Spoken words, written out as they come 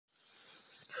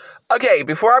Okay,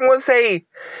 before I'm going to say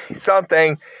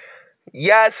something,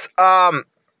 yes,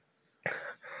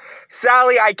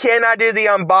 sadly, I cannot do the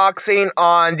unboxing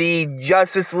on the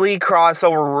Justice League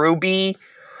crossover Ruby,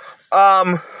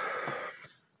 part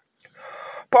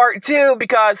 2,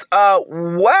 because,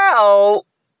 well,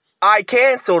 I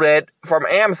canceled it from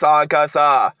Amazon, because,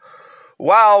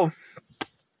 well,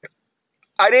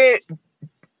 I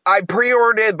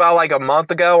pre-ordered it about, like, a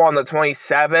month ago on the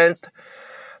 27th,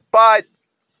 but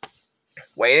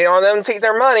waiting on them to take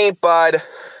their money, but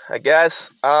I guess,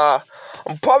 I'm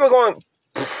probably going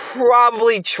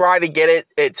to try to get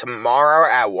it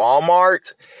tomorrow at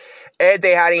Walmart, if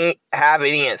they have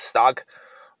any in stock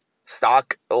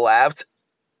left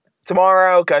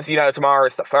tomorrow, because, tomorrow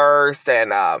is the 1st,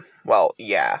 and, well,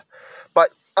 yeah,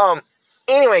 but,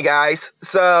 anyway, guys,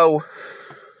 so,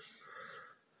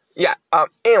 yeah,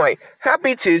 anyway,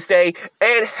 happy Tuesday,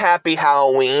 and happy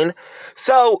Halloween.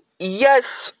 So,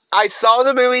 yes, I saw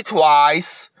the movie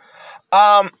twice.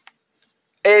 If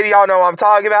y'all know what I'm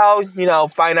talking about,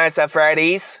 Five Nights at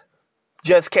Freddy's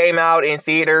just came out in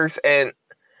theaters and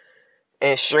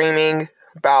streaming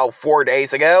about 4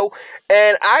 days ago.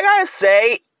 And I gotta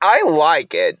say, I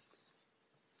like it.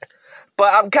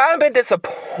 But I'm kind of a bit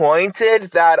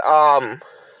disappointed that,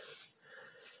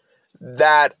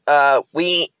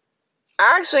 we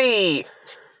actually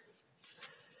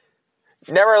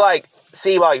never,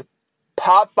 see,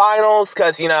 pop vinyls,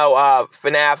 because,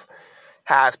 FNAF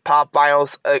has pop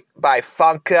vinyls by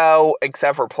Funko,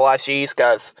 except for plushies,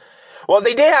 because, well,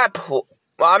 they did have, well,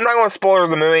 I'm not going to spoil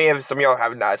the movie if some of y'all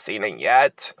have not seen it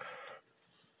yet.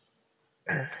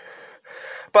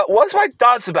 But what's my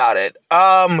thoughts about it?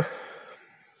 To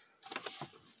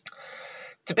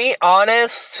be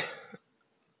honest,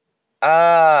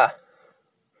 I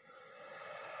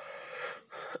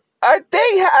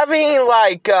think having,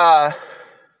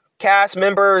 cast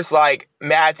members like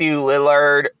Matthew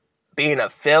Lillard being a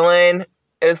villain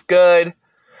is good.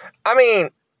 I mean,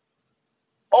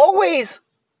 always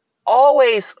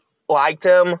liked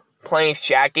him playing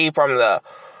Shaggy from the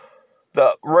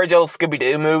original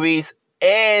Scooby-Doo movies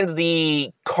and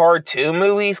the cartoon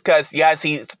movies, because, yes,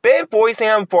 he's been voicing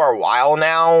him for a while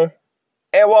now.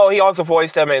 And, well, he also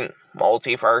voiced him in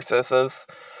Multiverses,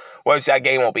 which that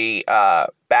game will be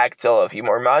back till a few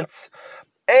more months.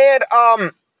 And,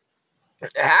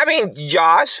 having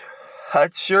Josh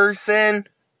Hutcherson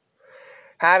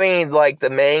having, the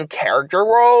main character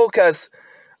role, because,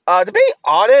 to be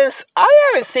honest,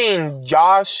 I haven't seen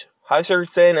Josh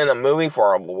Hutcherson in a movie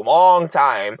for a long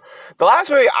time. The last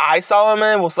movie I saw him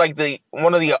in was,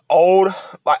 one of the old,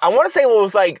 I want to say it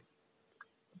was,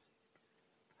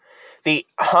 the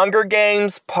Hunger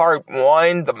Games Part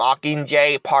 1, the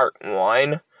Mockingjay Part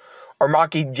 1, or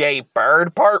Mockingjay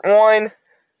Bird Part 1.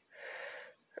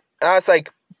 And I was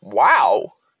like,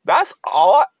 wow, that's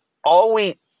all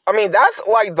I mean, that's,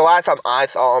 the last time I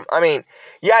saw him. I mean,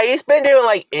 yeah, he's been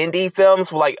doing, indie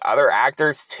films with, other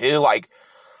actors, too.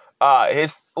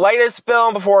 His latest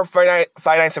film before Five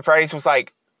Nights at Freddy's was,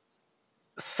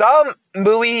 some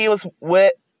movie he was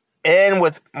in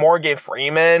with Morgan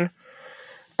Freeman.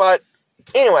 But,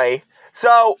 anyway,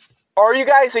 so, are you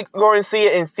guys going to see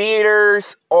it in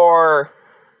theaters or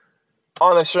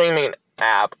on the streaming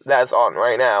app that's on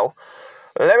right now?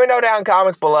 Let me know down in the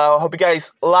comments below. Hope you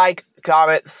guys like,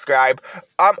 comment, subscribe.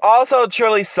 I'm also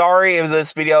truly sorry if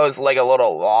this video is, a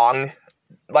little long,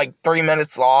 3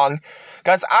 minutes long,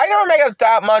 because I don't make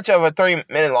that much of a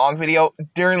 3-minute long video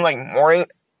during, morning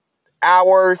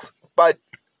hours. But,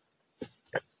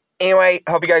 anyway,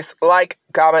 hope you guys like,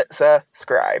 comment,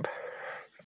 subscribe.